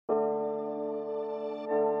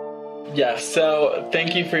Yes, so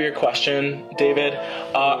thank you for your question, David.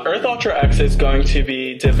 EarthUltra X is going to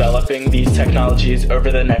be developing these technologies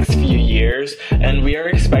over the next few years, and we are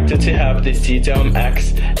expected to have the Sea Dome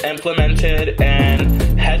X implemented and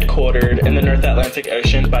headquartered in the North Atlantic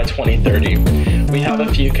Ocean by 2030. We have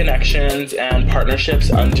a few connections and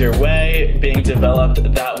partnerships underway being developed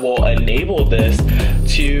that will enable this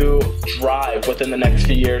to drive within the next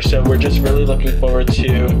few years. So we're just really looking forward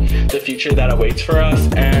to the future that awaits for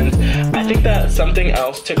us. And I think that something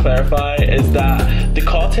else to clarify is that the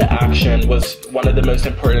call to action was one of the most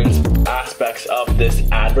important aspects of this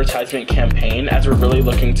advertisement campaign, as we're really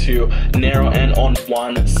looking to narrow in on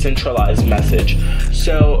one centralized message.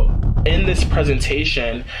 So in this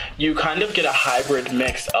presentation, you kind of get a hybrid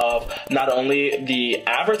mix of not only the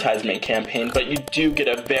advertisement campaign, but you do get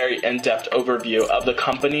a very in-depth overview of the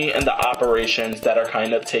company and the operations that are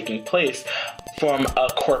kind of taking place from a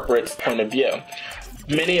corporate point of view,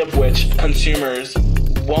 many of which consumers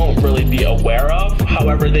won't really be aware of.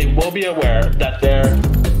 However, they will be aware that their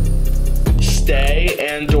stay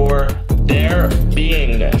and or their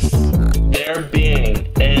beingness, their being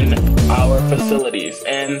in our facilities,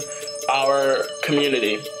 in our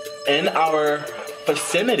community, in our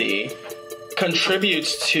vicinity,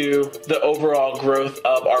 contributes to the overall growth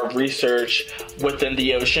of our research within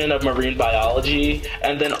the ocean of marine biology.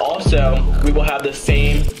 And then also we will have the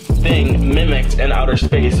same thing mimicked in outer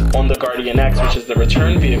space on the Guardian X, which is the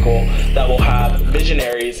return vehicle that will have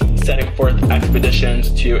visionaries setting forth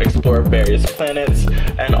expeditions to explore various planets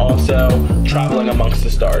and also traveling amongst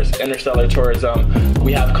the stars. Interstellar tourism,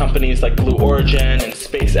 we have companies like Blue Origin and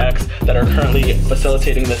SpaceX that are currently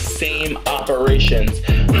facilitating the same operations.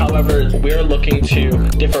 However, we're looking to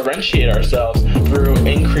differentiate ourselves through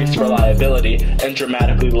increased reliability and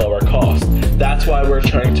dramatically lower cost. That's why we're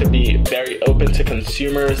trying to be very open to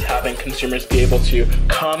consumers, having consumers be able to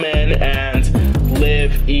come in and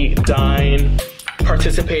live, eat, dine,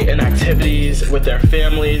 participate in activities with their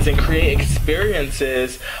families, and create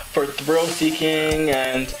experiences for thrill-seeking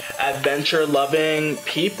and adventure-loving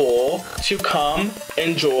people to come,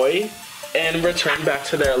 enjoy, and return back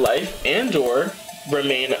to their life and or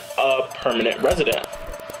remain a permanent resident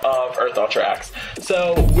of EarthUltra X.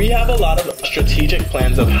 So we have a lot of strategic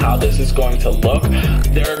plans of how this is going to look.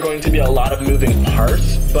 There are going to be a lot of moving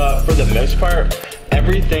parts, but for the most part,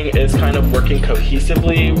 everything is kind of working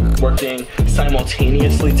cohesively, working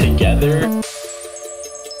simultaneously together